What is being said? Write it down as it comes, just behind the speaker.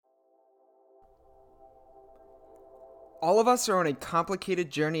All of us are on a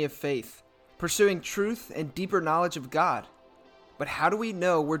complicated journey of faith, pursuing truth and deeper knowledge of God. But how do we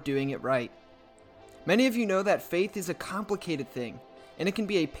know we're doing it right? Many of you know that faith is a complicated thing, and it can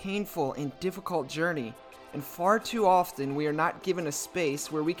be a painful and difficult journey, and far too often we are not given a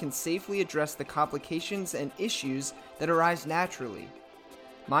space where we can safely address the complications and issues that arise naturally.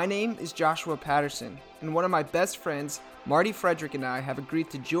 My name is Joshua Patterson, and one of my best friends, Marty Frederick, and I have agreed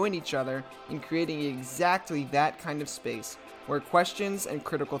to join each other in creating exactly that kind of space, where questions and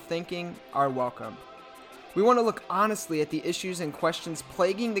critical thinking are welcome. We want to look honestly at the issues and questions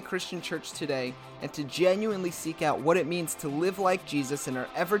plaguing the Christian church today, and to genuinely seek out what it means to live like Jesus in our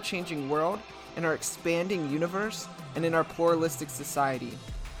ever-changing world, in our expanding universe, and in our pluralistic society.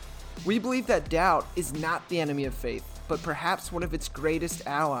 We believe that doubt is not the enemy of faith, but perhaps one of its greatest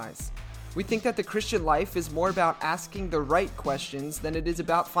allies. We think that the Christian life is more about asking the right questions than it is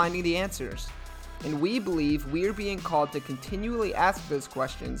about finding the answers. And we believe we are being called to continually ask those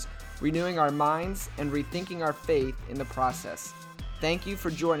questions, renewing our minds and rethinking our faith in the process. Thank you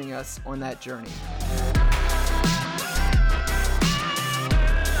for joining us on that journey.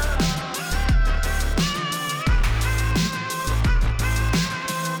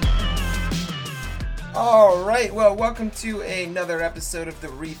 All right, well, welcome to another episode of the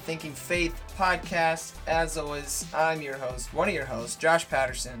Rethinking Faith podcast. As always, I'm your host, one of your hosts, Josh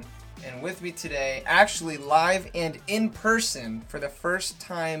Patterson, and with me today, actually live and in person for the first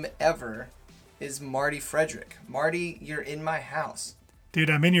time ever, is Marty Frederick. Marty, you're in my house. Dude,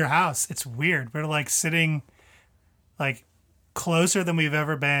 I'm in your house. It's weird. We're like sitting like closer than we've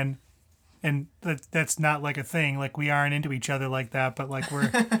ever been. And that's not like a thing. Like we aren't into each other like that, but like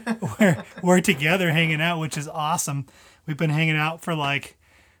we're together hanging out, which is awesome. We've been hanging out for like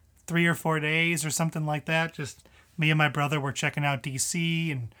 3 or 4 days or something like that. Just me and my brother were checking out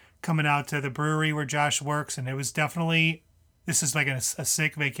DC and coming out to the brewery where Josh works, and it was definitely, this is like a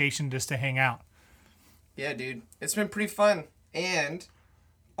sick vacation just to hang out. Yeah, dude. It's been pretty fun. And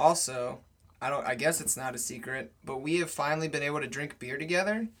also, I guess it's not a secret, but we have finally been able to drink beer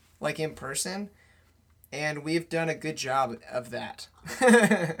together, like in person, and we've done a good job of that.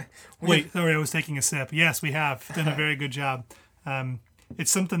 Wait, sorry, I was taking a sip. Yes, we have done a very good job.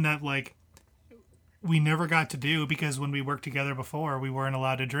 It's something that like we never got to do because when we worked together before, we weren't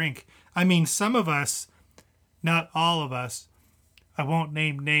allowed to drink. I mean, some of us, not all of us, I won't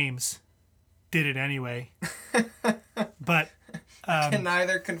name names, did it anyway. But I can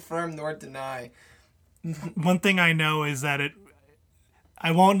neither confirm nor deny. One thing I know is that I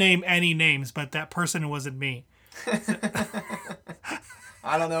won't name any names, but that person wasn't me.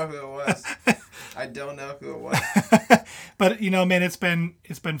 I don't know who it was. I don't know who it was. But you know, man, it's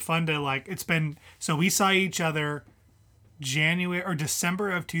been fun to like. So we saw each other January or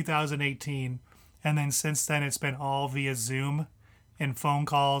December of 2018, and then since then it's been all via Zoom and phone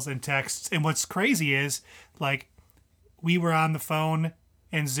calls and texts. And what's crazy is like we were on the phone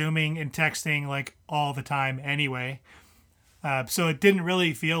and Zooming and texting like all the time anyway. So it didn't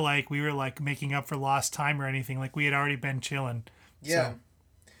really feel like we were like making up for lost time or anything. Like we had already been chilling. Yeah, so.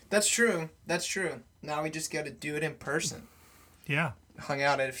 That's true. That's true. Now we just got to do it in person. Yeah. Hung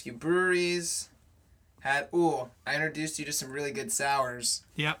out at a few breweries. I introduced you to some really good sours.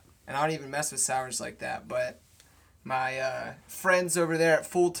 Yep. And I don't even mess with sours like that, but my friends over there at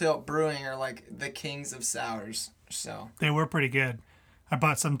Full Tilt Brewing are like the kings of sours. So they were pretty good. I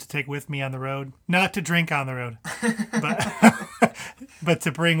bought some to take with me on the road. Not to drink on the road, but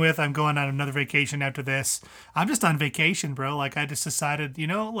to bring with. I'm going on another vacation after this. I'm just on vacation, bro. Like, I just decided,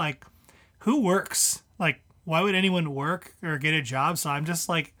 like, who works? Like, why would anyone work or get a job? So I'm just,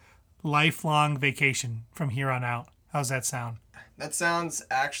 like, lifelong vacation from here on out. How's that sound? That sounds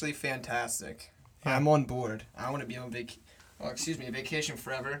actually fantastic. Yeah. I'm on board. I want to be on vacation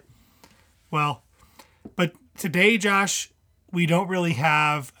forever. Well, but today, Josh, we don't really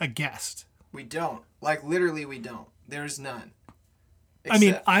have a guest. We don't. Like, literally, we don't. There's none. I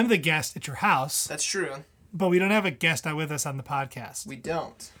mean, I'm the guest at your house. That's true. But we don't have a guest with us on the podcast. We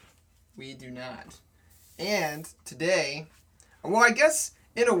don't. We do not. And today, well, I guess,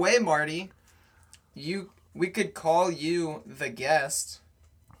 in a way, Marty, we could call you the guest.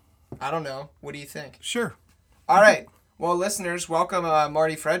 I don't know. What do you think? Sure. All right. Well, listeners, welcome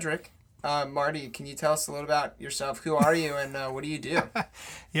Marty Frederick. Marty, can you tell us a little about yourself? Who are you and what do you do?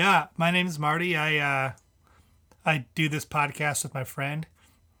 Yeah, my name is Marty. I do this podcast with my friend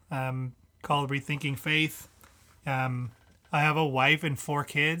called Rethinking Faith. I have a wife and 4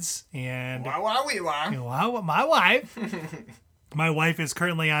 kids. And my wife is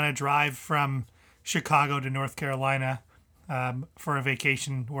currently on a drive from Chicago to North Carolina for a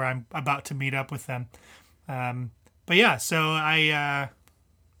vacation where I'm about to meet up with them. But But yeah, so I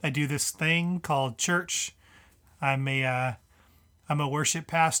do this thing called church. I'm a worship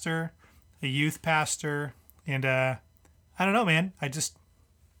pastor, a youth pastor, and I don't know, man.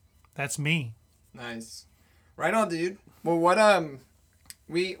 That's me. Nice. Right on, dude. Well, what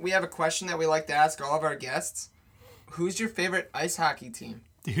we have a question that we like to ask all of our guests. Who's your favorite ice hockey team?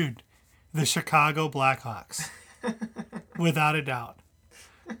 Dude, the Chicago Blackhawks. Without a doubt.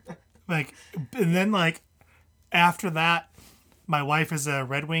 Like, and then like after that, my wife is a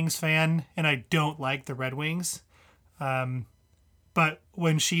Red Wings fan, and I don't like the Red Wings. But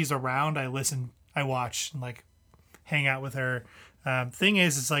when she's around, I listen, I watch, and like hang out with her. Thing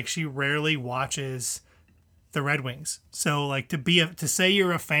is, it's like she rarely watches the Red Wings. So like to say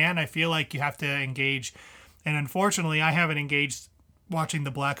you're a fan, I feel like you have to engage. And unfortunately, I haven't engaged watching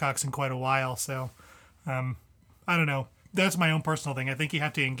the Blackhawks in quite a while. So I don't know. That's my own personal thing. I think you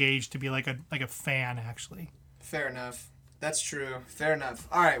have to engage to be like a fan, actually. Fair enough. That's true. Fair enough.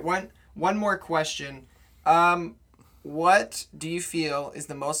 All right, one more question. What do you feel is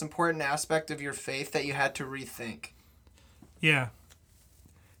the most important aspect of your faith that you had to rethink? Yeah.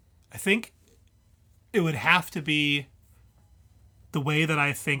 I think it would have to be the way that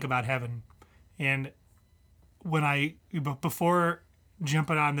I think about heaven. And before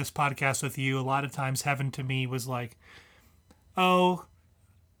jumping on this podcast with you, a lot of times heaven to me was like, oh,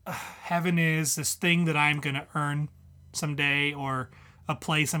 heaven is this thing that I'm going to earn someday, or a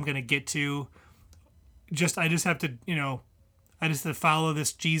place I'm going to get to. I just have to, I just have to follow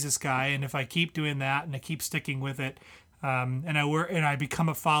this Jesus guy. And if I keep doing that and I keep sticking with it, and I become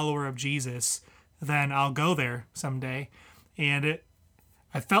a follower of Jesus, then I'll go there someday. And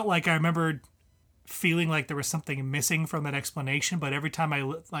I felt like I remembered feeling like there was something missing from that explanation, but every time I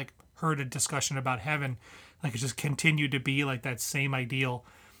like heard a discussion about heaven, like it just continued to be like that same ideal.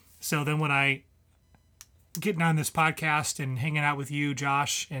 So then when I getting on this podcast and hanging out with you,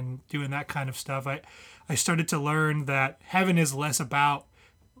 Josh, and doing that kind of stuff, I started to learn that heaven is less about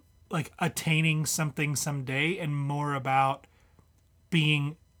like attaining something someday and more about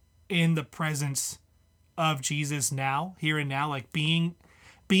being in the presence of Jesus now, here and now, like being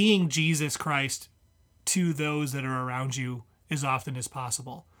Jesus Christ to those that are around you as often as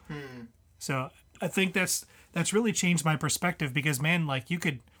possible. So I think that's really changed my perspective, because man, like you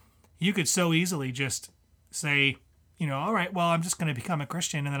could so easily just say, all right, well, I'm just going to become a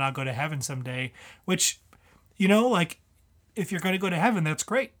Christian and then I'll go to heaven someday, which, like if you're going to go to heaven, that's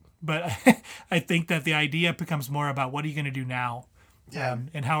great. But I think that the idea becomes more about what are you going to do now? Yeah.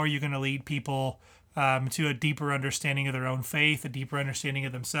 And how are you going to lead people to a deeper understanding of their own faith, a deeper understanding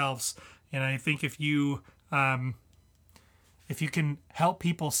of themselves. And I think if you can help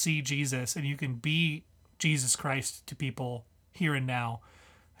people see Jesus and you can be Jesus Christ to people here and now,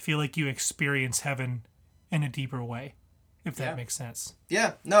 I feel like you experience heaven in a deeper way, if that makes sense.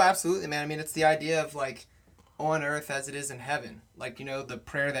 Yeah, no, absolutely, man. I mean, it's the idea of like on earth as it is in heaven. Like, the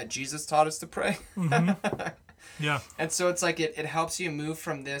prayer that Jesus taught us to pray. Mm-hmm. Yeah. And so it's like it helps you move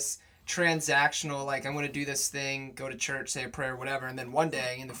from this transactional, like I'm going to do this thing, go to church, say a prayer, whatever, and then one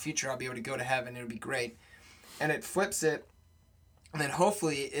day in the future I'll be able to go to heaven. It'll be great. And it flips it, and then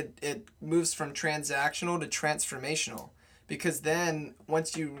hopefully it moves from transactional to transformational. Because then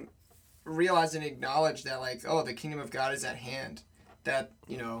once you realize and acknowledge that, like, oh, the kingdom of God is at hand, that,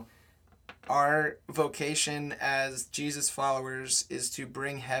 our vocation as Jesus followers is to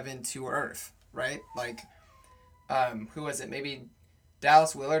bring heaven to earth, right? Like, who was it? Maybe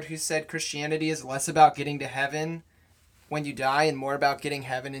Dallas Willard, who said Christianity is less about getting to heaven when you die and more about getting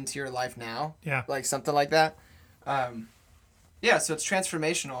heaven into your life now. Yeah. Like something like that. Yeah, so it's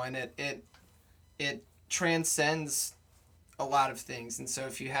transformational, and it transcends a lot of things. And so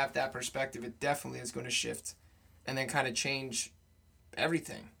if you have that perspective, it definitely is going to shift and then kind of change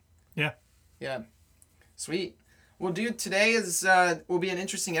everything. Yeah. Yeah. Sweet. Well, dude, today will be an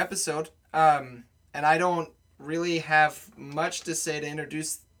interesting episode. And I don't really have much to say to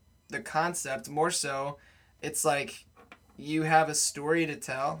introduce the concept. More so, it's like you have a story to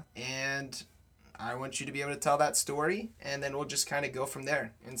tell, and I want you to be able to tell that story, and then we'll just kind of go from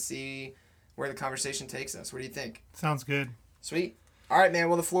there and see where the conversation takes us. What do you think? Sounds good. Sweet. All right, man.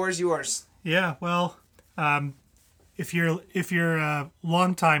 Well, the floor is yours. Yeah. Well, if you're a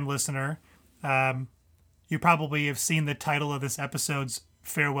longtime listener, you probably have seen the title of this episode's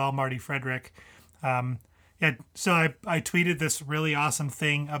Farewell, Marty Frederick. So I tweeted this really awesome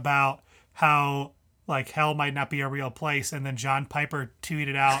thing about how like hell might not be a real place, and then John Piper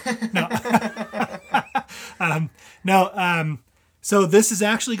tweeted out so this is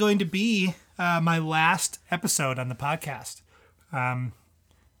actually going to be my last episode on the podcast.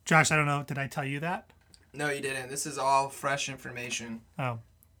 Josh, I don't know, did I tell you that? No, you didn't. This is all fresh information. Oh.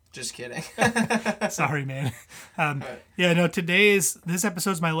 Just kidding. Sorry, man. Yeah, no, this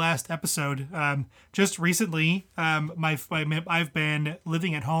episode's my last episode. Just recently, I've been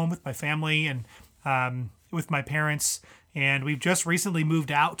living at home with my family and with my parents, and we've just recently moved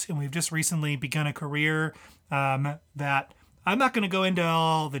out, and we've just recently begun a career that I'm not going to go into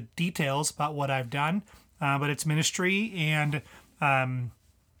all the details about what I've done, but it's ministry, and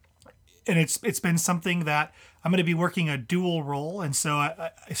it's been something that I'm going to be working a dual role. And so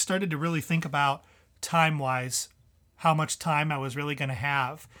I started to really think about time-wise, how much time I was really going to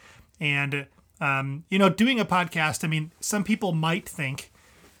have. And, doing a podcast, I mean, some people might think,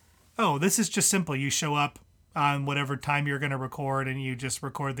 oh, this is just simple. You show up on whatever time you're going to record and you just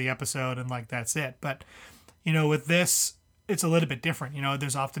record the episode and like, that's it. But, with this, it's a little bit different.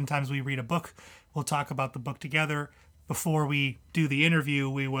 There's oftentimes we read a book. We'll talk about the book together. Before we do the interview,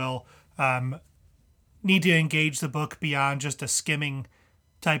 we will need to engage the book beyond just a skimming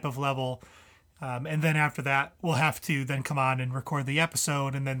type of level. And then after that, we'll have to then come on and record the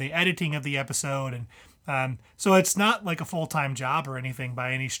episode and then the editing of the episode. And so it's not like a full-time job or anything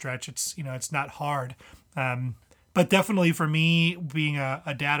by any stretch. It's, it's not hard. But definitely for me, being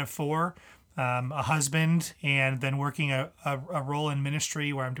a dad of 4, a husband, and then working a role in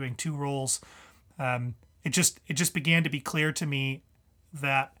ministry where I'm doing 2 roles, it just began to be clear to me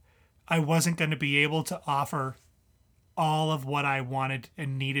that I wasn't going to be able to offer all of what I wanted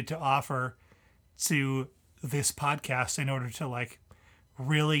and needed to offer to this podcast in order to like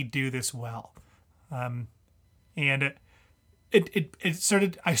really do this well. And I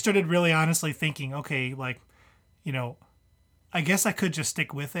started really honestly thinking, okay, like, I guess I could just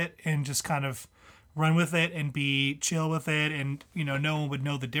stick with it and just kind of run with it and be chill with it. And, no one would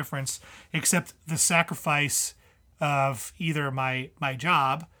know the difference except the sacrifice of either my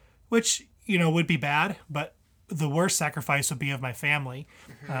job, which, would be bad, but the worst sacrifice would be of my family,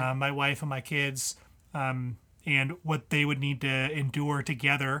 my wife and my kids, and what they would need to endure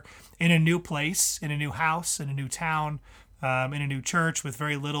together in a new place, in a new house, in a new town, in a new church with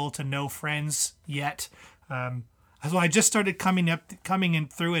very little to no friends yet. So I just started coming in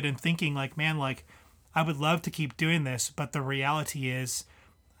through it and thinking like, man, like I would love to keep doing this, but the reality is,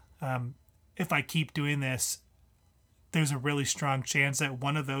 if I keep doing this, there's a really strong chance that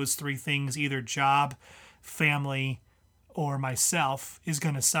one of those 3 things, either job, family, or myself, is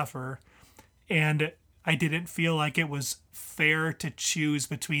going to suffer. And I didn't feel like it was fair to choose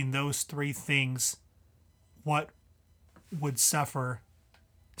between those 3 things what would suffer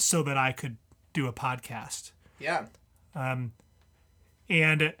so that I could do a podcast. Yeah.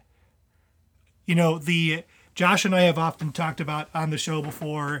 And Josh and I have often talked about on the show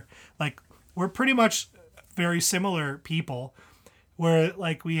before, like we're pretty much very similar people where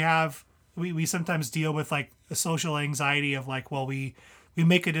like we sometimes deal with like a social anxiety of like, well, we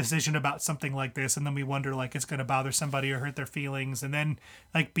make a decision about something like this and then we wonder like it's going to bother somebody or hurt their feelings. And then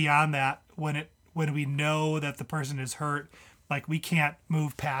like beyond that, when we know that the person is hurt, like we can't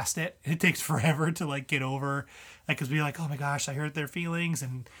move past it. It takes forever to like get over, like, cause we're like, oh my gosh, I hurt their feelings.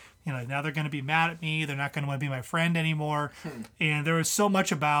 And now they're going to be mad at me. They're not going to want to be my friend anymore. And there was so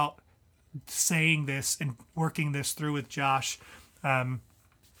much about saying this and working this through with Josh, that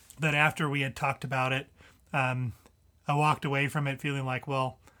after we had talked about it, I walked away from it feeling like,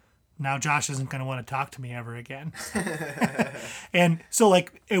 well, now Josh isn't going to want to talk to me ever again. And so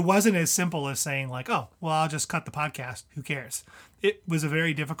like, it wasn't as simple as saying like, oh, well, I'll just cut the podcast. Who cares? It was a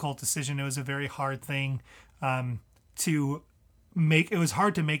very difficult decision. It was a very hard thing to make. It was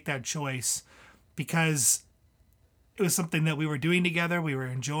hard to make that choice because it was something that we were doing together. We were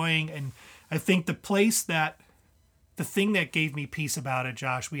enjoying. And I think the thing that gave me peace about it,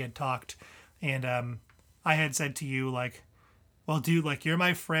 Josh, we had talked and I had said to you like, well, dude, like you're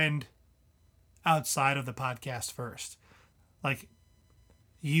my friend outside of the podcast first. Like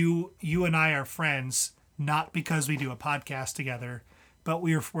you and I are friends, not because we do a podcast together, but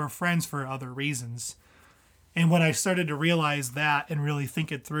we're friends for other reasons. And when I started to realize that and really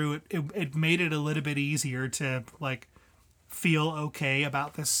think it through, it made it a little bit easier to like feel okay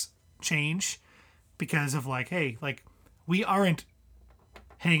about this change because of like, hey, like we aren't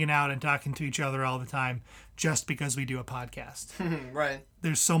hanging out and talking to each other all the time just because we do a podcast. Right.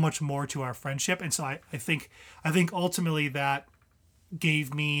 There's so much more to our friendship. And so I think ultimately that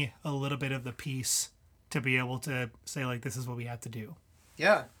gave me a little bit of the peace to be able to say like, this is what we have to do.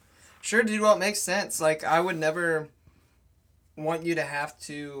 Yeah. Sure, dude. Well, it makes sense. Like, I would never want you to have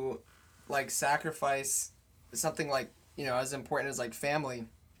to, like, sacrifice something like, as important as, like, family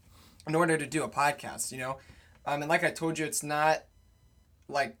in order to do a podcast, And like I told you, it's not,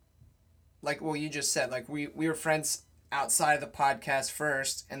 like, like what you just said, like we were friends outside of the podcast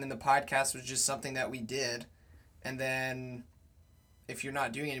first, and then the podcast was just something that we did, and then if you're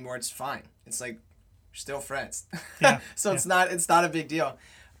not doing it anymore, it's fine. It's like you're still friends. Yeah. So yeah. it's not a big deal.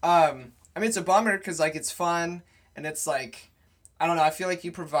 I mean, it's a bummer because like it's fun and it's like, I don't know. I feel like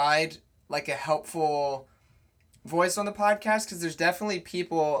you provide like a helpful voice on the podcast because there's definitely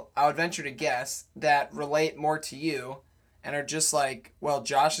people, I would venture to guess, that relate more to you and are just like, well,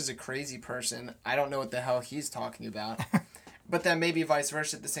 Josh is a crazy person. I don't know what the hell he's talking about. But then maybe vice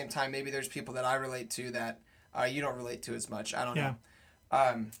versa at the same time. Maybe there's people that I relate to that you don't relate to as much. I don't know.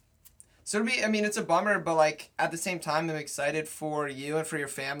 So it'll be, I mean, it's a bummer, but like at the same time, I'm excited for you and for your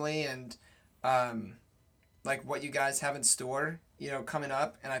family and like what you guys have in store, coming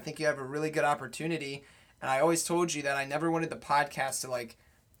up. And I think you have a really good opportunity. And I always told you that I never wanted the podcast to like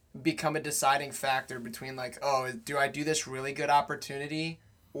become a deciding factor between like, oh, do I do this really good opportunity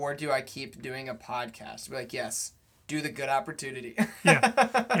or do I keep doing a podcast? Be like, yes, do the good opportunity.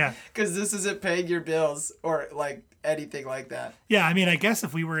 Yeah. Because this isn't paying your bills or like anything like that. Yeah, I mean, I guess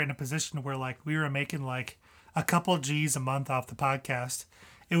if we were in a position where like we were making like a couple G's a month off the podcast,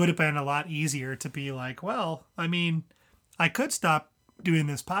 it would have been a lot easier to be like, well, I mean, I could stop doing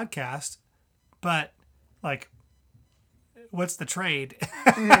this podcast, but like, what's the trade?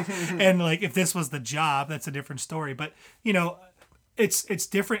 And like, if this was the job, that's a different story. But it's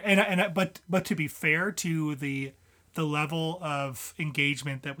different. But to be fair to the level of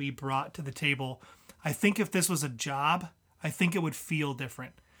engagement that we brought to the table, I think if this was a job, I think it would feel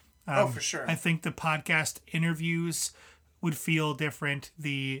different. For sure. I think the podcast interviews would feel different.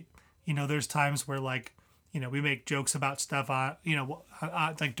 There's times where like, we make jokes about stuff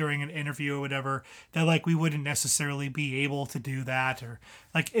like during an interview or whatever that like we wouldn't necessarily be able to do that, or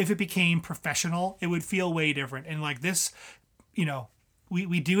like if it became professional, it would feel way different. And like this,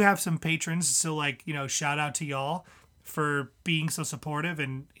 we do have some patrons. So like, shout out to y'all for being so supportive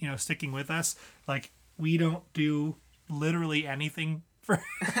and, sticking with us. Like we don't do literally anything for,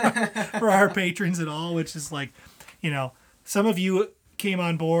 for our patrons at all, which is like, some of you came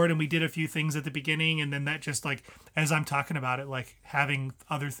on board and we did a few things at the beginning, and then that just like, as I'm talking about it, like having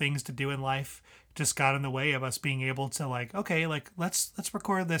other things to do in life just got in the way of us being able to like, okay, like let's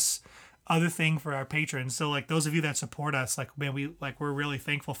record this other thing for our patrons. So like those of you that support us, like, man, we're really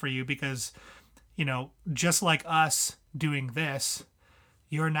thankful for you because, just like us doing this,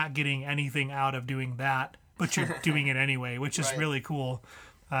 you're not getting anything out of doing that, but you're doing it anyway, which is Right. really cool.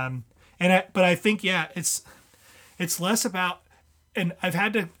 But I think, yeah, it's less about, and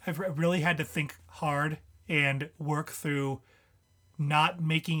I've really had to think hard and work through not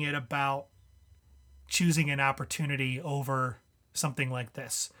making it about choosing an opportunity over something like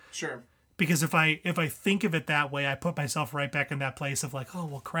this. Sure. Because if I think of it that way, I put myself right back in that place of like, oh,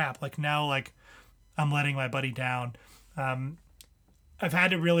 well, crap. Like now, like I'm letting my buddy down. I've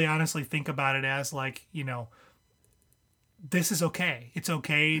had to really honestly think about it as like, this is okay. It's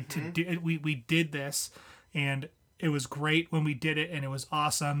okay to do it. We did this, and it was great when we did it, and it was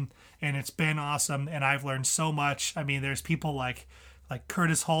awesome, and it's been awesome, and I've learned so much. I mean, there's people like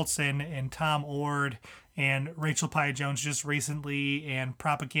Curtis Holtzen and Tom Ord and Rachel Pye Jones just recently, and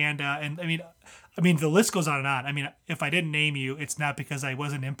Propaganda, and I mean the list goes on and on. I mean, if I didn't name you, it's not because I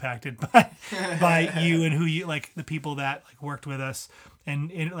wasn't impacted by you and who you like, the people that like worked with us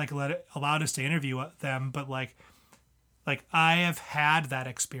and like allowed us to interview them. But like I have had that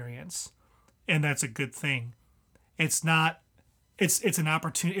experience, and that's a good thing. It's not. It's an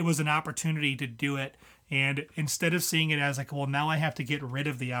opportunity. It was an opportunity to do it, and instead of seeing it as like, well, now I have to get rid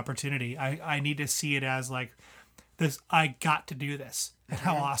of the opportunity, I need to see it as like, this. I got to do this, and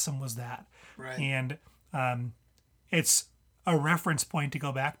how awesome was that? Right. And it's a reference point to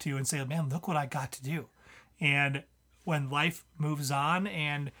go back to and say, man, look what I got to do. And when life moves on,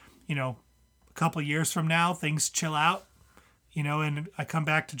 and a couple of years from now, things chill out. And I come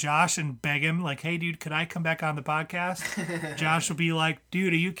back to Josh and beg him, like, hey, dude, could I come back on the podcast? Josh will be like,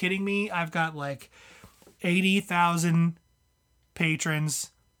 dude, are you kidding me? I've got like 80,000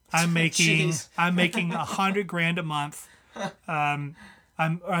 patrons. I'm making $100,000 a month. I'm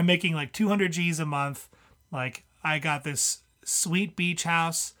making like 200 G's a month. Like, I got this sweet beach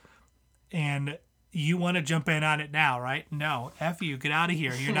house, and you want to jump in on it now, right? No, F you, get out of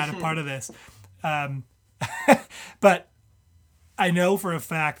here. You're not a part of this. But I know for a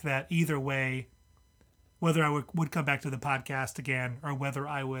fact that either way, whether I would come back to the podcast again or whether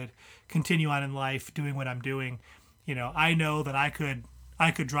I would continue on in life doing what I'm doing, I know that I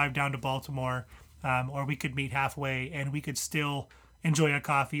could drive down to Baltimore, or we could meet halfway and we could still enjoy a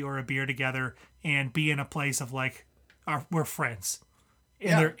coffee or a beer together and be in a place of like, we're friends.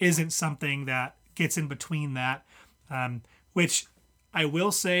 and there isn't something that gets in between that, which I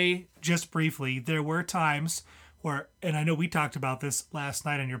will say just briefly, there were times where, and I know we talked about this last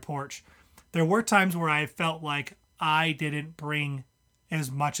night on your porch, there were times where I felt like I didn't bring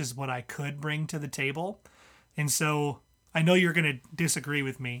as much as what I could bring to the table. And so I know you're going to disagree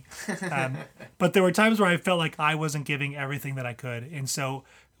with me, but there were times where I felt like I wasn't giving everything that I could. And so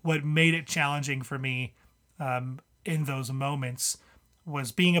what made it challenging for me in those moments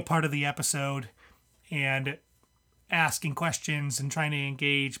was being a part of the episode and asking questions and trying to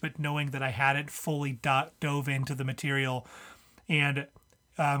engage, but knowing that I hadn't fully dove into the material. And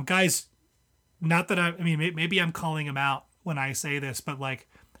guys, not that I mean, maybe I'm calling him out when I say this, but like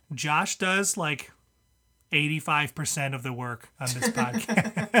Josh does like 85% of the work on this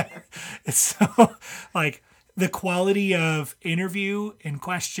podcast. So like the quality of interview and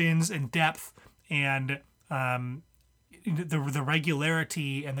questions and depth and the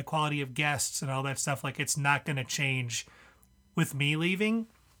regularity and the quality of guests and all that stuff, like it's not going to change with me leaving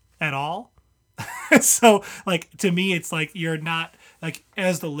at all. So like to me it's like you're not, like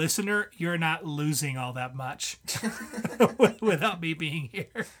as the listener, you're not losing all that much without me being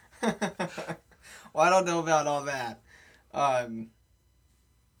here. Well, I don't know about all that.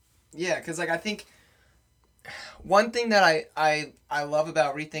 Yeah, because like I think one thing that I love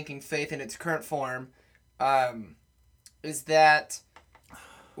about Rethinking Faith in its current form is that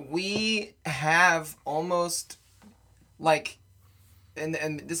we have almost like,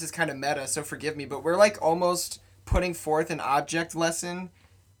 and this is kind of meta, so forgive me, but we're like almost putting forth an object lesson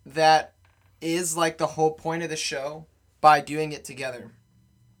that is like the whole point of the show by doing it together.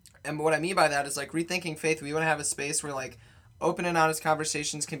 And what I mean by that is like Rethinking Faith, we want to have a space where like open and honest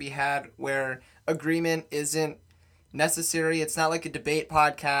conversations can be had, where agreement isn't necessary. It's not like a debate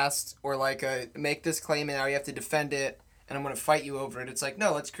podcast or like a make this claim and now you have to defend it and I'm going to fight you over it. It's like,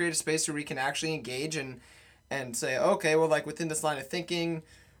 no, let's create a space where we can actually engage and say, okay, well, like within this line of thinking,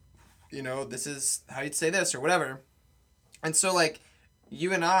 you know, this is how you'd say this or whatever. And so like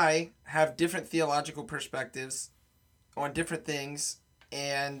you and I have different theological perspectives on different things,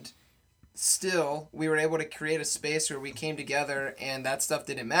 and still we were able to create a space where we came together and that stuff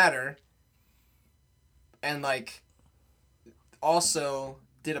didn't matter. And like also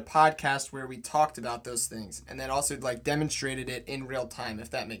did a podcast where we talked about those things and then also like demonstrated it in real time, if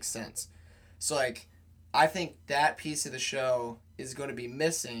that makes sense. So like I think that piece of the show is going to be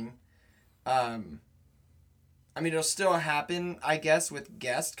missing. I mean, it'll still happen, I guess, with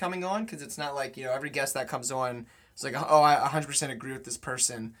guests coming on, because it's not like, you know, every guest that comes on is like, oh, I 100% agree with this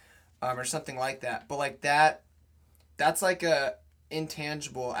person, or something like that. But like that's like a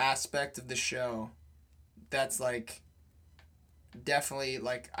intangible aspect of the show that's like definitely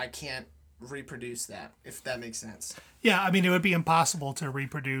like I can't reproduce that, if that makes sense. Yeah, I mean, it would be impossible to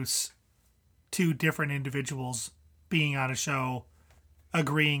reproduce two different individuals being on a show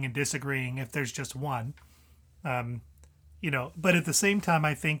agreeing and disagreeing if there's just one. You know, but at the same time,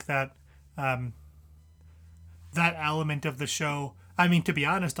 I think that that element of the show, I mean, to be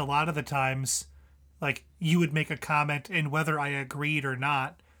honest, a lot of the times, like, you would make a comment and whether I agreed or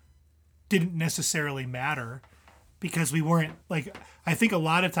not didn't necessarily matter, because we weren't, like, I think a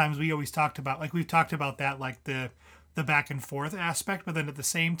lot of times we always talked about, like, we've talked about that, like, the back and forth aspect, but then at the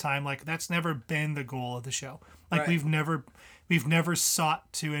same time, like, that's never been the goal of the show. Like, right. We've never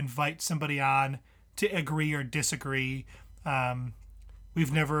sought to invite somebody on to agree or disagree.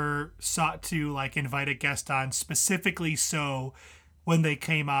 We've never sought to like invite a guest on specifically so when they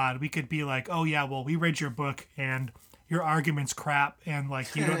came on we could be like, oh yeah, well, we read your book and your argument's crap and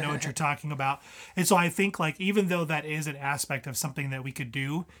like you don't know what you're talking about. And so I think like even though that is an aspect of something that we could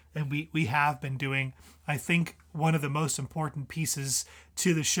do and we have been doing, I think one of the most important pieces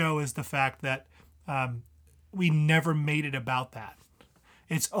to the show is the fact that we never made it about that.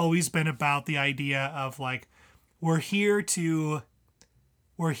 It's always been about the idea of like, we're here to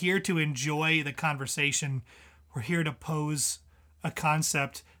enjoy the conversation. We're here to pose a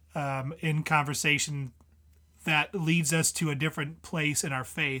concept in conversation that leads us to a different place in our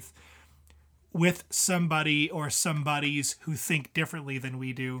faith with somebody or somebodies who think differently than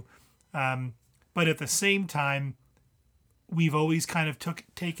we do. But at the same time, we've always kind of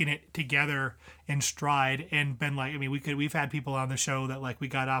taken it together in stride and been like, I mean, we've had people on the show that like we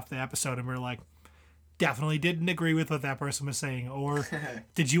got off the episode and we're like, definitely didn't agree with what that person was saying, or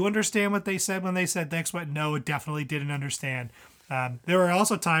did you understand what they said when they said next what? No, definitely didn't understand. There were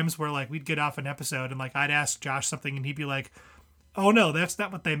also times where like we'd get off an episode and like I'd ask Josh something and he'd be like, oh no, that's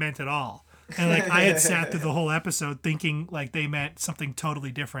not what they meant at all. And like I had sat through the whole episode thinking like they meant something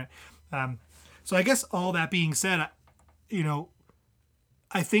totally different. So I guess all that being said, you know,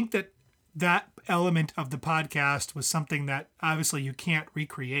 I think that element of the podcast was something that obviously you can't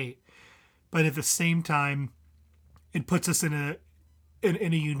recreate, but at the same time, it puts us in a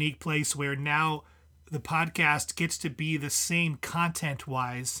unique place where now the podcast gets to be the same content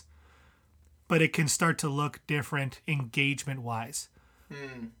wise, but it can start to look different engagement wise.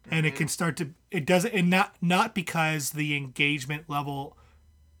 Mm-hmm. And it can start to, it doesn't, and not because the engagement level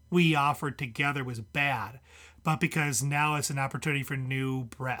we offered together was bad, but because now it's an opportunity for new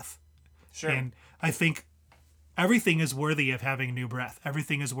breath. Sure. And I think everything is worthy of having new breath.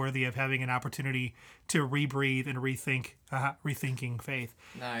 Everything is worthy of having an opportunity to rebreathe and rethinking faith.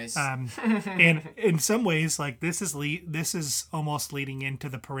 Nice. And in some ways, like this is almost leading into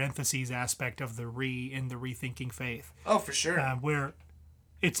the parentheses aspect of the rethinking faith. Oh, for sure. Where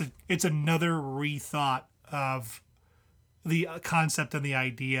it's another rethought of the concept and the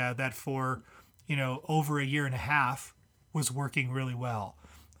idea that for over a year and a half was working really well.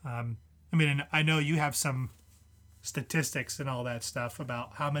 I mean, and I know you have some statistics and all that stuff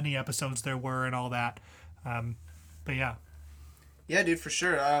about how many episodes there were and all that. But yeah. Yeah, dude, for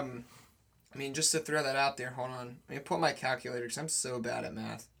sure. I mean, just to throw that out there, hold on. Let me pull my calculator because I'm so bad at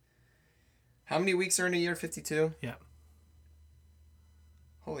math. How many weeks are in a year? 52? Yeah.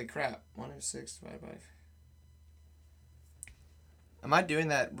 Holy crap. 106 divided by... Am I doing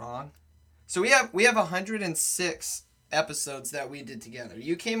that wrong? So we have 106 episodes that we did together.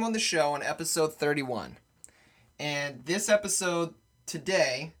 You came on the show on episode 31. And this episode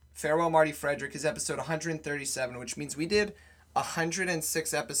today, Farewell Marty Frederick, is episode 137, which means we did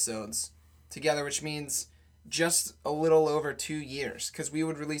 106 episodes together, which means just a little over 2 years, because we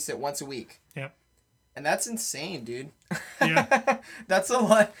would release it once a week. Yep. And that's insane, dude. Yeah. That's a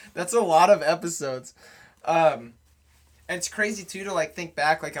lot of episodes. And it's crazy too to like think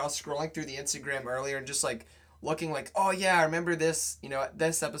back, like I was scrolling through the Instagram earlier and just like looking like, oh yeah, I remember this,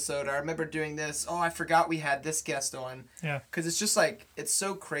 this episode. I remember doing this. Oh, I forgot we had this guest on. Yeah. Because it's just like, it's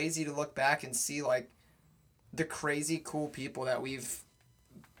so crazy to look back and see like the crazy cool people that we've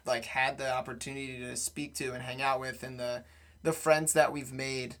like had the opportunity to speak to and hang out with, and the friends that we've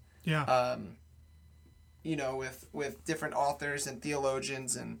made. Yeah. With different authors and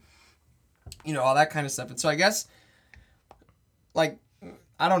theologians and, all that kind of stuff. And so I guess, like,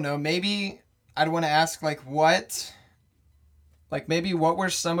 I don't know, maybe I'd want to ask, like, what were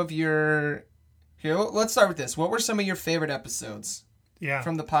some of your... Here, let's start with this. What were some of your favorite episodes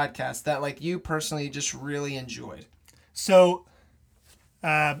from the podcast that, like, you personally just really enjoyed? So,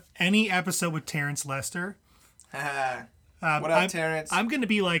 any episode with Terrence Lester. What up, Terrence? I'm going to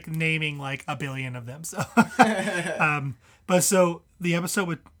be, like, naming, like, a billion of them. So, but so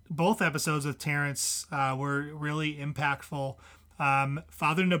the both episodes with Terrence were really impactful.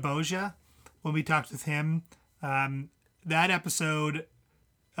 Father Neboja, when we talked with him, that episode,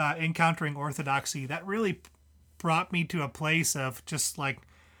 Encountering Orthodoxy, that really brought me to a place of just like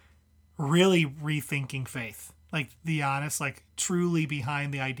really rethinking faith. Like the honest, like truly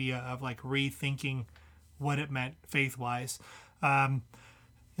behind the idea of like rethinking what it meant faith-wise. Let's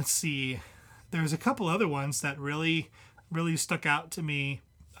see. There's a couple other ones that really, really stuck out to me.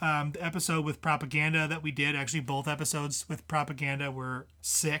 The episode with Propaganda that we did, actually both episodes with Propaganda were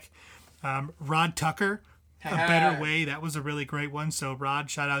sick. Rod Tucker, A Better Way, that was a really great one. So Rod,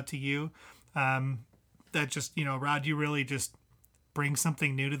 shout out to you. That just, Rod, you really just bring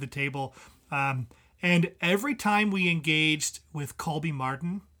something new to the table. And every time we engaged with Colby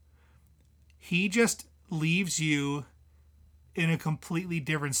Martin, he just leaves you in a completely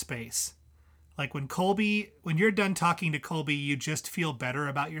different space. Like when you're done talking to Colby, you just feel better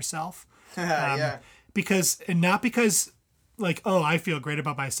about yourself. Yeah. Not because like, oh, I feel great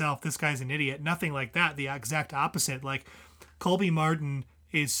about myself, this guy's an idiot. Nothing like that. The exact opposite. Like Colby Martin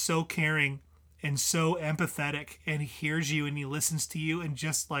is so caring and so empathetic, and he hears you and he listens to you, and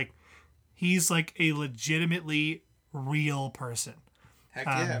just like, he's like a legitimately real person. Heck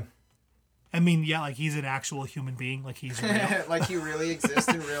yeah. I mean, yeah, like he's an actual human being. Like he's real. Like he really exists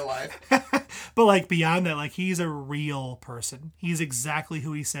in real life. But like beyond that, like he's a real person. He's exactly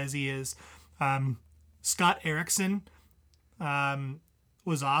who he says he is. Scott Erickson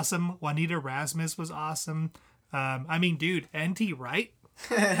was awesome. Juanita Rasmus was awesome. I mean, dude, N.T. Wright.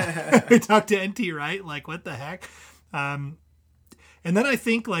 We talked to N.T. Wright. Like, what the heck? And then I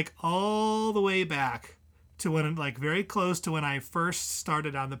think like all the way back to when, like very close to when I first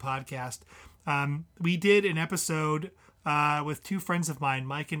started on the podcast, we did an episode with two friends of mine,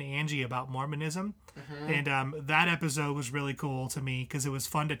 Mike and Angie, about Mormonism. Mm-hmm. And that episode was really cool to me because it was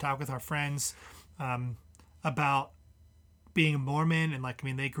fun to talk with our friends about being a Mormon. And like, I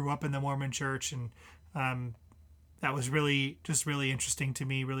mean, they grew up in the Mormon church, and that was really interesting to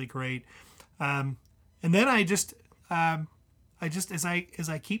me, really great. And then I just as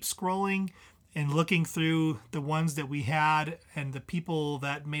I keep scrolling and looking through the ones that we had and the people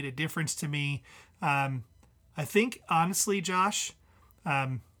that made a difference to me, I think honestly, Josh,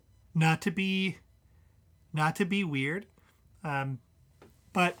 not to be weird,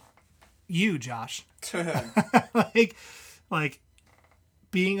 but you, Josh, like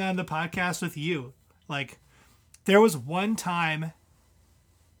being on the podcast with you, like there was one time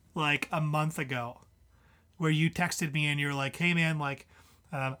like a month ago where you texted me and you're like, hey man, like,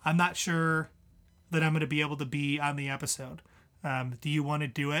 I'm not sure that I'm going to be able to be on the episode. Do you want to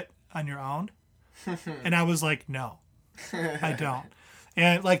do it on your own? And I was like, no, I don't.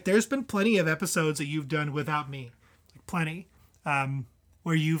 And like, there's been plenty of episodes that you've done without me, like plenty,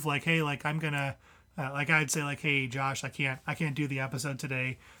 where you've like, hey, like I'm gonna, like I'd say like, hey, Josh, I can't do the episode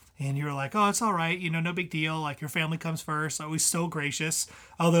today. And you were like, oh, it's all right. You know, no big deal. Like your family comes first. Always so gracious.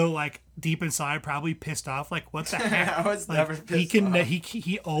 Although like deep inside, probably pissed off. Like what the heck? I was like, never pissed off.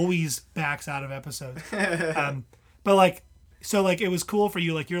 He always backs out of episodes. But like, so like it was cool for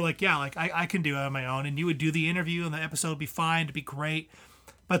you. Like you're like, yeah, like I can do it on my own. And you would do the interview and the episode would be fine. It'd be great.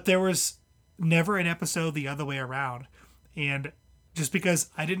 But there was never an episode the other way around. And just because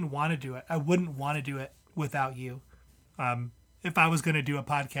I didn't want to do it, I wouldn't want to do it without you. If I was going to do a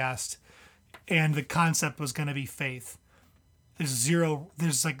podcast and the concept was going to be faith,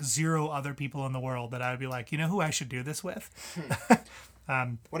 there's like zero other people in the world that I would be like, you know who I should do this with?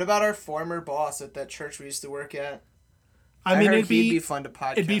 What about our former boss at that church we used to work at? I mean, he'd be fun to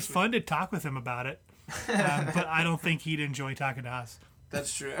podcast. It'd be fun to talk with him about it. But I don't think he'd enjoy talking to us.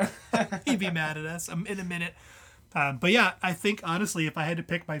 That's true. He'd be mad at us in a minute. But yeah, I think honestly, if I had to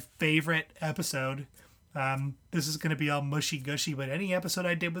pick my favorite episode, this is going to be all mushy gushy, but any episode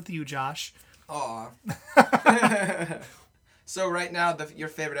I did with you, Josh. Aw. So right now, your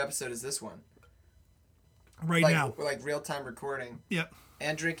favorite episode is this one. Right now. Like real-time recording. Yep.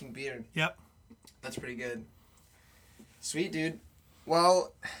 And drinking beer. Yep. That's pretty good. Sweet, dude.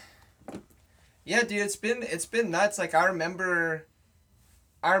 Well, yeah, dude, it's been nuts. Like I remember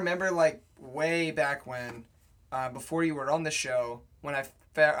like way back when, before you were on the show, when I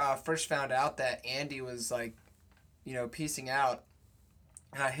first found out that Andy was like, you know, peacing out,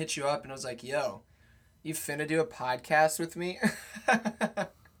 and I hit you up and I was like, yo, you finna do a podcast with me?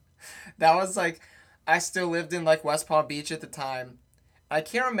 That was like, I still lived in like West Palm Beach at the time. I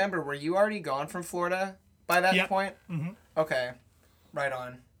can't remember, were you already gone from Florida by that point? Mm-hmm. Okay, right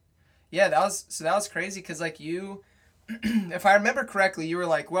on. Yeah, that was crazy because like you, if I remember correctly, you were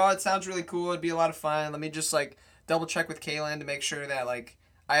like, well, it sounds really cool, it'd be a lot of fun, let me just like double check with Kaylin to make sure that like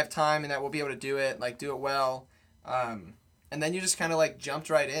I have time and that we'll be able to do it, like do it well. And then you just kind of like jumped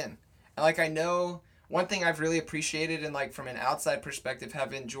right in. And like I know one thing I've really appreciated and like from an outside perspective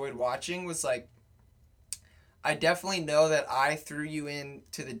have enjoyed watching was like, I definitely know that I threw you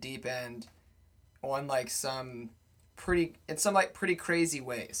into the deep end on like some pretty crazy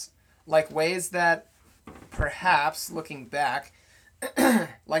ways. Like ways that perhaps looking back,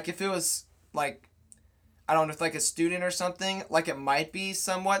 like if it was like, I don't know, if like a student or something, like it might be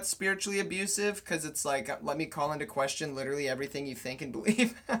somewhat spiritually abusive because it's like, let me call into question literally everything you think and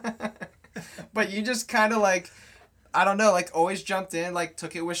believe. But you just kind of like, I don't know, like always jumped in, like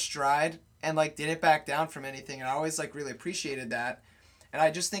took it with stride and like didn't back down from anything. And I always like really appreciated that. And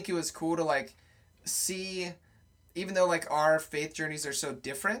I just think it was cool to like see, even though like our faith journeys are so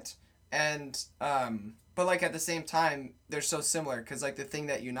different and, but like at the same time, they're so similar because like the thing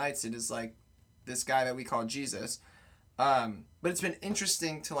that unites it is like this guy that we call Jesus. But it's been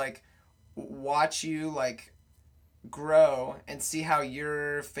interesting to like watch you like grow and see how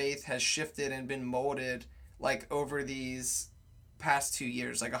your faith has shifted and been molded like over these past 2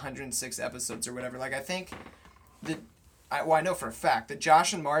 years, like 106 episodes or whatever. Like I think I know for a fact that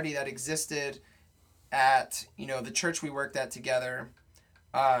Josh and Marty that existed at, you know, the church we worked at together,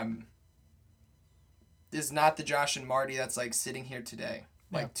 is not the Josh and Marty that's like sitting here today.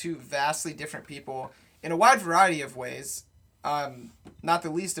 Like two vastly different people in a wide variety of ways, not the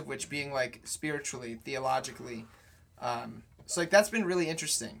least of which being like spiritually, theologically. So like that's been really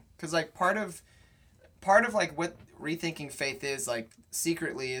interesting because like part of like what Rethinking Faith is like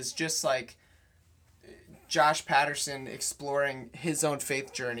secretly is just like Josh Patterson exploring his own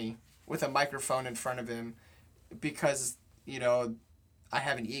faith journey with a microphone in front of him because, you know, I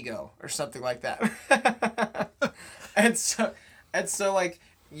have an ego or something like that. and so like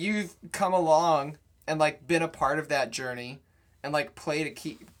you've come along and like been a part of that journey and like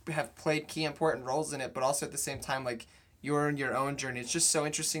have played key important roles in it, but also at the same time like you're in your own journey. It's just so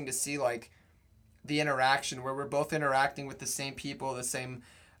interesting to see like the interaction where we're both interacting with the same people, the same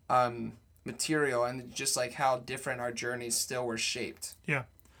material, and just like how different our journeys still were shaped. Yeah.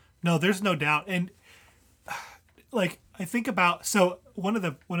 No, there's no doubt. And like I think about, so one of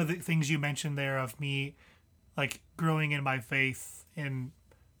the things you mentioned there of me like growing in my faith and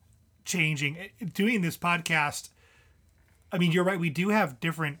changing, doing this podcast. I mean, you're right. We do have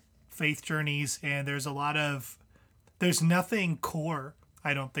different faith journeys, and there's nothing core,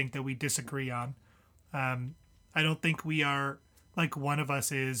 I don't think, that we disagree on. I don't think we are, like, one of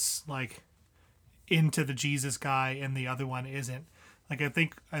us is like into the Jesus guy and the other one isn't. Like, I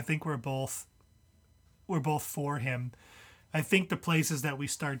think we're both for him. I think the places that we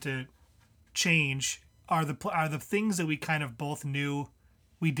start to change are the things that we kind of both knew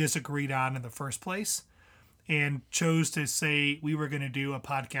we disagreed on in the first place, and chose to say we were going to do a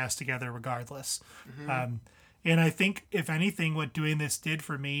podcast together regardless. Mm-hmm. And I think, if anything, what doing this did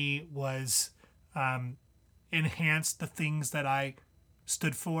for me was enhance the things that I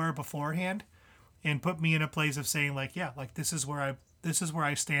stood for beforehand, and put me in a place of saying, like, yeah, like this is where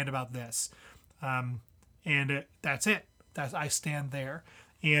I stand about this, and that's it. I stand there,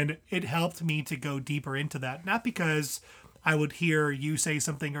 and it helped me to go deeper into that. Not because I would hear you say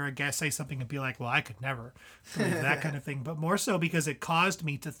something or a guest say something and be like, well, I could never believe that kind of thing, but more so because it caused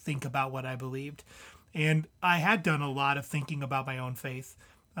me to think about what I believed. And I had done a lot of thinking about my own faith.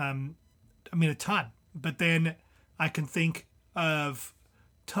 I mean, a ton. But then I can think of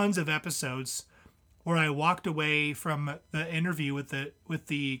tons of episodes where I walked away from the interview with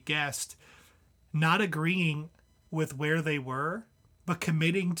the guest not agreeing with where they were, but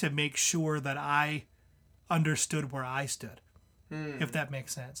committing to make sure that I understood where I stood, if that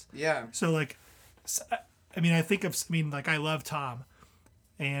makes sense. Yeah. So, like, I mean, I love Tom,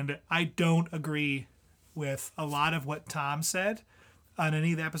 and I don't agree with a lot of what Tom said on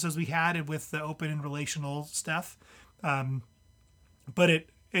any of the episodes we had, and with the open and relational stuff. But it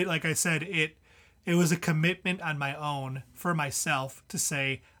like I said, it was a commitment on my own for myself to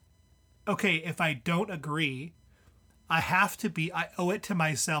say, okay, if I don't agree, I owe it to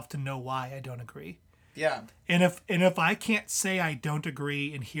myself to know why I don't agree. Yeah. And if I can't say I don't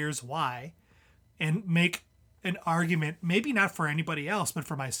agree and here's why, and make an argument, maybe not for anybody else, but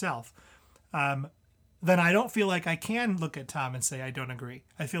for myself, then I don't feel like I can look at Tom and say I don't agree.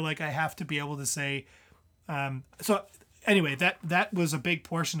 I feel like I have to be able to say, so anyway, that was a big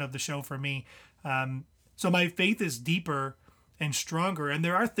portion of the show for me. So my faith is deeper and stronger, and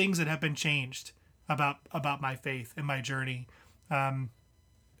there are things that have been changed about my faith and my journey.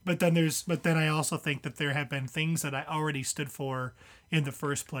 But then I also think that there have been things that I already stood for in the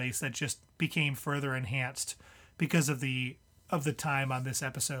first place that just became further enhanced because of the time on this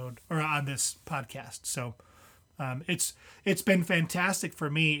episode or on this podcast. So it's been fantastic for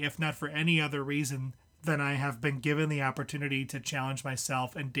me, if not for any other reason than I have been given the opportunity to challenge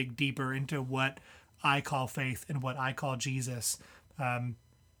myself and dig deeper into what I call faith and what I call Jesus.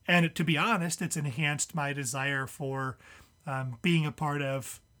 And to be honest, it's enhanced my desire for being a part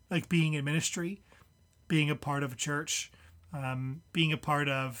of, like, being in ministry, being a part of a church, being a part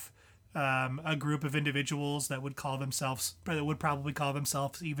of a group of individuals that would probably call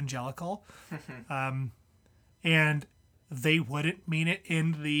themselves evangelical. And they wouldn't mean it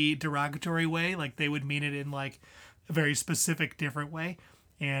in the derogatory way. Like, they would mean it in, like, a very specific, different way.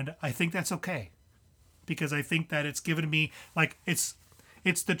 And I think that's okay, because I think that it's given me, like, it's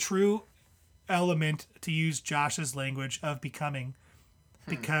the true element, to use Josh's language, of becoming,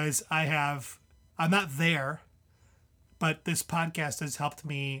 because I'm not there, but this podcast has helped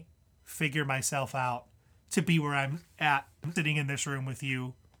me figure myself out to be where I'm at, sitting in this room with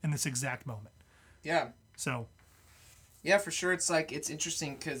you in this exact moment. Yeah. So. Yeah, for sure. It's like, it's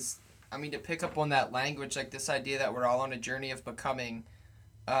interesting because, I mean, to pick up on that language, like this idea that we're all on a journey of becoming,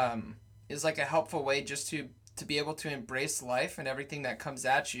 is like a helpful way just to be able to embrace life and everything that comes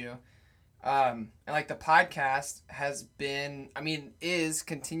at you. And like the podcast has been, I mean,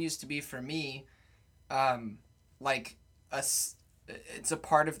 continues to be for me, like it's a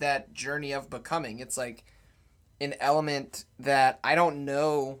part of that journey of becoming. It's like an element that I don't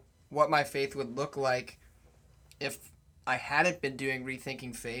know what my faith would look like if I hadn't been doing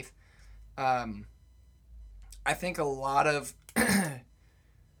Rethinking Faith. I think a lot of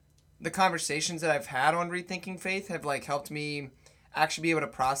the conversations that I've had on Rethinking Faith have, like, helped me actually be able to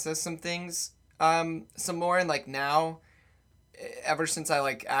process some things some more. And, like, now, ever since I,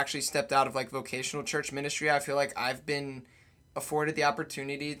 like, actually stepped out of, like, vocational church ministry, I feel like I've been afforded the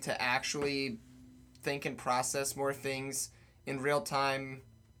opportunity to actually think and process more things in real time,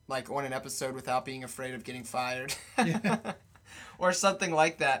 like on an episode, without being afraid of getting fired. Yeah. Or something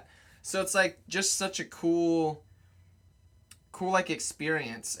like that. So it's like just such a cool like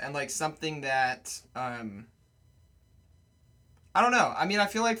experience, and like something that I don't know. I mean, I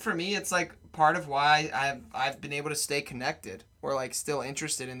feel like for me it's like part of why I've been able to stay connected or like still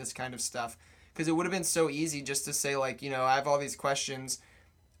interested in this kind of stuff, because it would have been so easy just to say like, I have all these questions,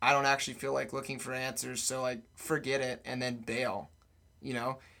 I don't actually feel like looking for answers, so like forget it and then bail, you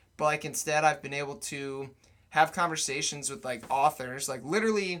know? But like instead I've been able to have conversations with like authors, like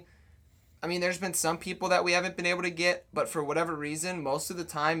literally, I mean, there's been some people that we haven't been able to get, but for whatever reason, most of the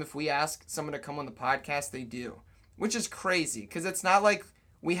time if we ask someone to come on the podcast, they do, which is crazy because it's not like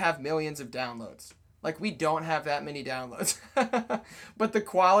we have millions of downloads. Like we don't have that many downloads. But the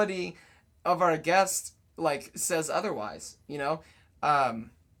quality of our guests like says otherwise, you know?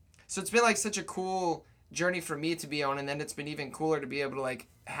 So it's been like such a cool journey for me to be on, and then it's been even cooler to be able to like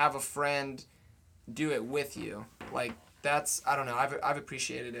have a friend do it with you. Like that's, I don't know, I've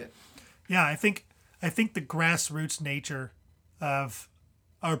appreciated it. Yeah, I think the grassroots nature of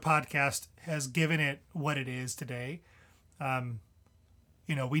our podcast has given it what it is today.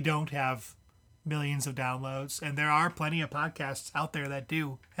 We don't have millions of downloads, and there are plenty of podcasts out there that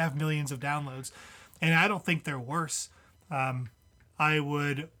do have millions of downloads, and I don't think they're worse. I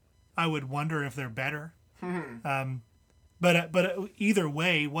would wonder if they're better. But either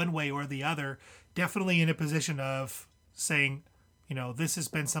way, one way or the other, definitely in a position of saying, this has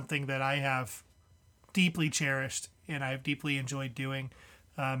been something that I have deeply cherished and I've deeply enjoyed doing.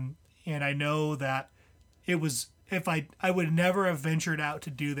 And I know that it was, if I would never have ventured out to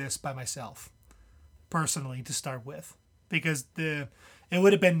do this by myself, personally, to start with, because it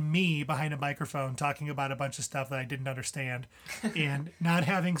would have been me behind a microphone talking about a bunch of stuff that I didn't understand, and not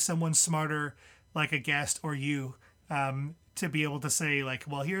having someone smarter like a guest or you to be able to say like,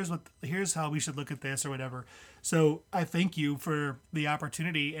 well, here's how we should look at this or whatever. So I thank you for the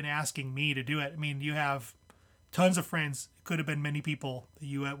opportunity and asking me to do it. I mean, you have tons of friends. It could have been many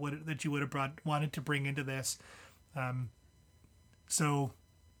wanted to bring into this. So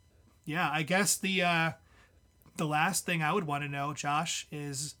yeah, I guess the last thing I would want to know, Josh,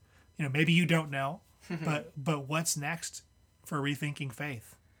 is, maybe you don't know, but what's next for Rethinking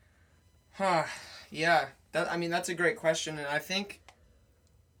Faith? Yeah, that's a great question. And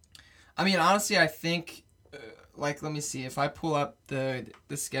honestly, I think, like, let me see, if I pull up the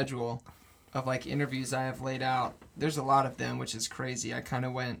schedule of like interviews I have laid out, there's a lot of them, which is crazy. I kind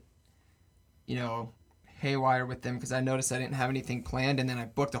of went, haywire with them because I noticed I didn't have anything planned, and then I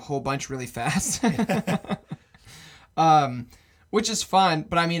booked a whole bunch really fast. Which is fun,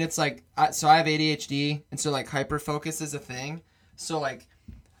 but I mean, it's like, so I have ADHD, and so like hyper focus is a thing. So like,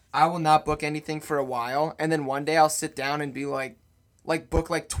 I will not book anything for a while, and then one day I'll sit down and be like book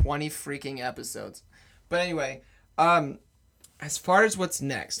like 20 freaking episodes. But anyway, as far as what's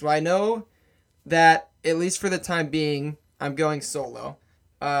next, well, I know that at least for the time being, I'm going solo.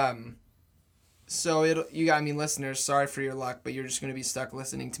 So listeners, sorry for your luck, but you're just going to be stuck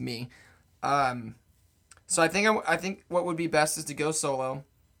listening to me. So I think what would be best is to go solo,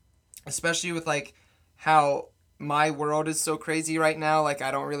 especially with like how my world is so crazy right now. Like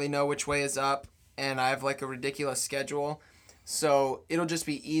I don't really know which way is up, and I have like a ridiculous schedule. So it'll just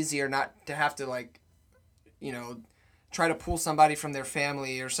be easier not to have to like, try to pull somebody from their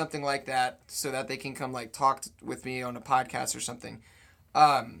family or something like that so that they can come like talk with me on a podcast or something.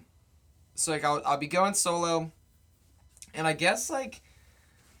 So like I'll be going solo, and I guess like,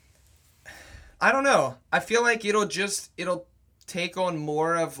 I don't know. I feel like it'll take on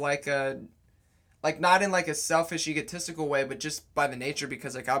more of like a, like not in like a selfish egotistical way, but just by the nature,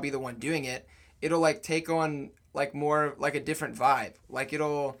 because like I'll be the one doing it. It'll like take on like more like a different vibe. Like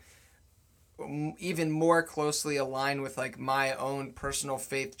it'll even more closely align with like my own personal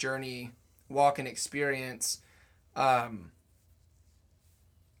faith journey, walk, and experience. Yeah.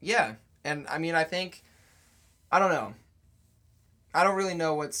 And I mean, I think, I don't know. I don't really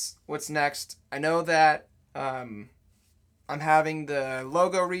know what's next. I know that I'm having the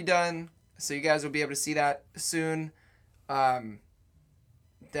logo redone, so you guys will be able to see that soon. That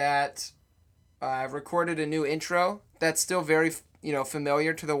I've recorded a new intro that's still very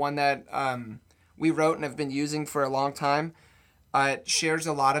familiar to the one that we wrote and have been using for a long time. It shares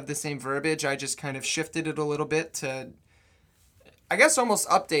a lot of the same verbiage. I just kind of shifted it a little bit to, I guess, almost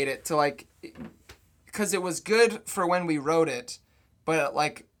update it to like, because it was good for when we wrote it, but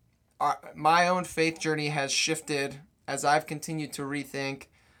like my own faith journey has shifted as I've continued to rethink.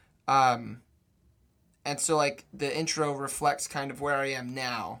 And so like the intro reflects kind of where I am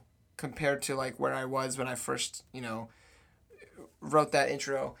now compared to like where I was when I first, wrote that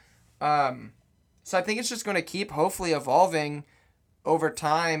intro. So I think it's just going to keep hopefully evolving over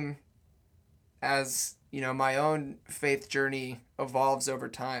time as, my own faith journey evolves over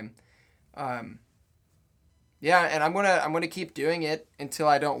time. Yeah, and I'm gonna keep doing it until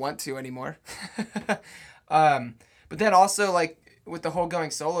I don't want to anymore. But then also, like, with the whole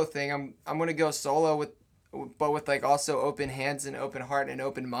going solo thing, I'm gonna go solo with like also open hands and open heart and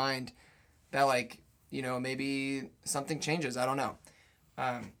open mind. That, like, maybe something changes. I don't know.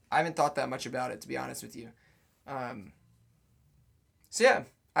 I haven't thought that much about it, to be honest with you. So yeah,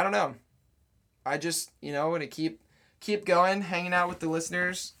 I don't know. I just, want to keep going, hanging out with the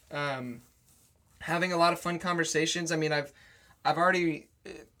listeners, having a lot of fun conversations. I mean, I've already,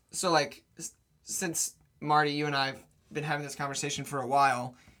 so like, since Marty, you and I've been having this conversation for a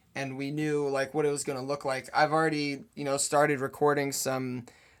while, and we knew like what it was going to look like. I've already, started recording some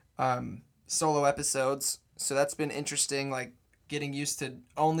solo episodes, so that's been interesting, like getting used to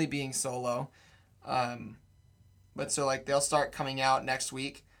only being solo. But so like they'll start coming out next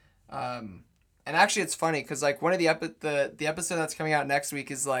week. And actually it's funny because like one of the episode that's coming out next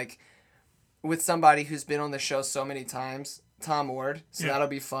week is like with somebody who's been on the show so many times, Tom Ward. So that'll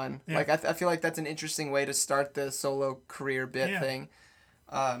be fun. Yeah. Like I feel like that's an interesting way to start the solo career bit thing.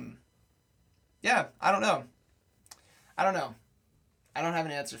 Yeah, I don't know. I don't have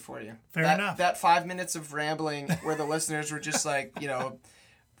an answer for you. Fair enough. That 5 minutes of rambling where the listeners were just like,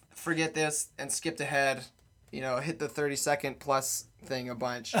 forget this and skipped ahead, hit the 30-second plus thing a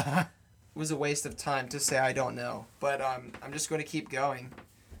bunch. Was a waste of time to say I don't know. But I'm just going to keep going,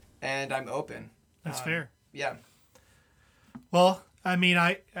 and I'm open. That's fair. Yeah. Well, I mean,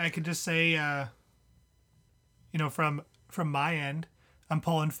 I could just say, from my end, I'm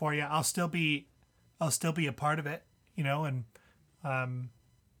pulling for you. I'll still be a part of it, and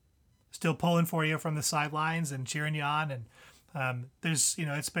still pulling for you from the sidelines and cheering you on. And there's,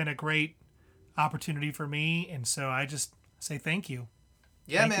 it's been a great opportunity for me, and so I just say thank you.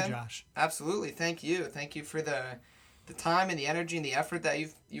 Yeah, thank man. You, Josh. Absolutely. Thank you. Thank you for the time and the energy and the effort that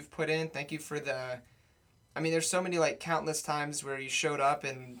you've put in. Thank you for there's so many like countless times where you showed up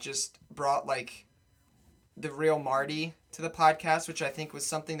and just brought like the real Marty to the podcast, which I think was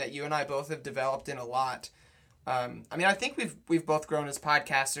something that you and I both have developed in a lot. I think we've both grown as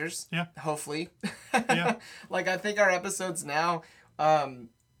podcasters. Yeah. Hopefully. Yeah. Like I think our episodes now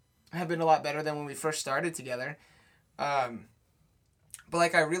have been a lot better than when we first started together. But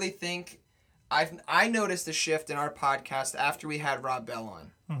like I really think I noticed a shift in our podcast after we had Rob Bell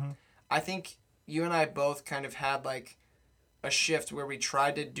on. Mm-hmm. I think you and I both kind of had like a shift where we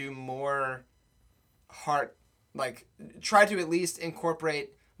tried to do more heart, like try to at least incorporate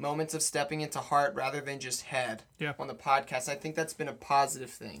moments of stepping into heart rather than just head on the podcast. I think that's been a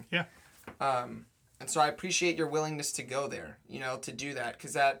positive thing. Yeah. And so I appreciate your willingness to go there, to do that,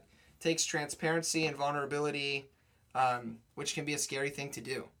 because that takes transparency and vulnerability, which can be a scary thing to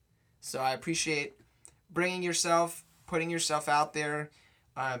do. So I appreciate bringing yourself, putting yourself out there,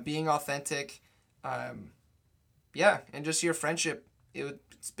 being authentic. And just your friendship.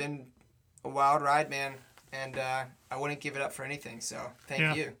 It's been a wild ride, man. And I wouldn't give it up for anything. So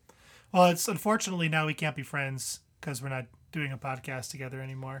thank you. Well, it's unfortunately now we can't be friends because we're not doing a podcast together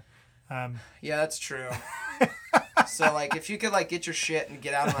anymore. Yeah, that's true. So like, if you could like get your shit and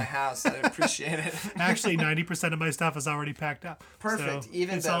get out of my house, I'd appreciate it. Actually, 90% of my stuff is already packed up. Perfect. So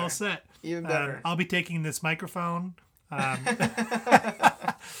Even it's better. all set. Even better. I'll be taking this microphone. I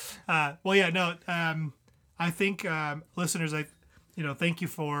think listeners, thank you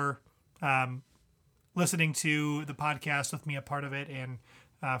for listening to the podcast with me, a part of it, and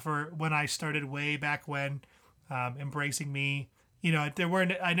for when I started way back when, embracing me.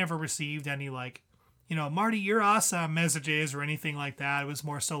 I never received any like, Marty, you're awesome messages or anything like that. It was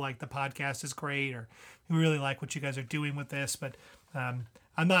more so like the podcast is great, or we really like what you guys are doing with this. But I'm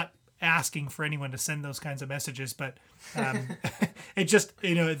not asking for anyone to send those kinds of messages, but it just,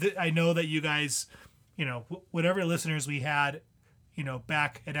 I know that you guys, whatever listeners we had,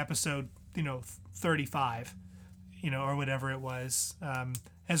 back at episode, 35, or whatever it was,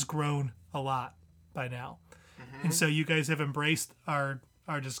 has grown a lot by now. Mm-hmm. And so you guys have embraced our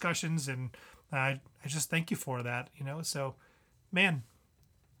discussions, and I just thank you for that, so man,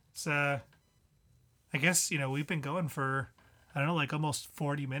 it's, I guess, we've been going for, I don't know, like almost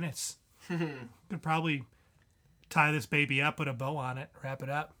 40 minutes. Could probably tie this baby up, put a bow on it, wrap it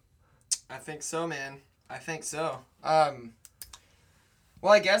up. I think so, man. I think so.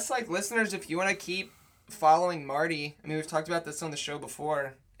 Well, I guess, like, listeners, if you want to keep following Marty, we've talked about this on the show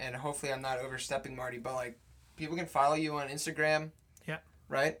before, and hopefully I'm not overstepping Marty, but, like, people can follow you on Instagram. Yeah.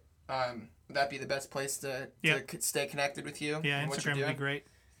 Right? Would that be the best place to stay connected with you? Yeah, Instagram would be great.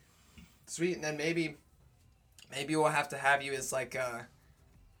 Sweet. And then maybe we'll have to have you as, like a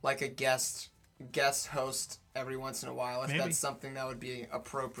guest, guest host every once in a while if Maybe. that's something that would be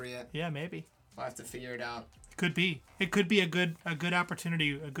appropriate. Yeah, maybe. I'll have to figure it out. Could be. It could be a good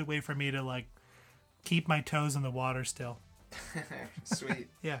opportunity, a good way for me to like keep my toes in the water still. Sweet.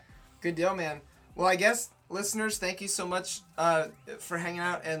 Yeah. Good deal, man. Well, I guess listeners, thank you so much for hanging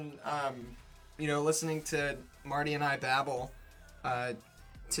out and listening to Marty and I babble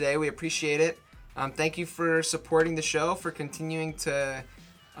today. We appreciate it. Thank you for supporting the show, for continuing to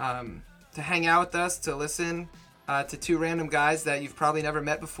hang out with us, to listen to two random guys that you've probably never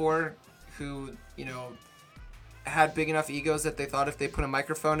met before, who had big enough egos that they thought if they put a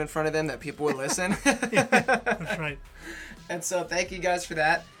microphone in front of them that people would listen. That's right. And so thank you guys for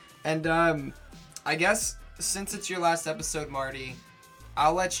that. And I guess since it's your last episode, Marty,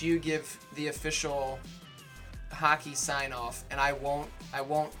 I'll let you give the official hockey sign off, and I won't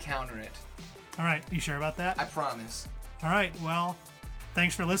counter it. All right. You sure about that? I promise. All right. Well,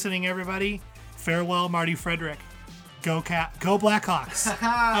 thanks for listening, everybody. Farewell, Marty Frederick. Go Blackhawks.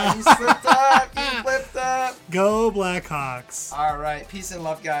 You slipped up. You flipped up. Go Blackhawks. All right. Peace and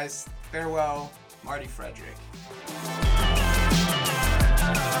love, guys. Farewell, Marty Frederick.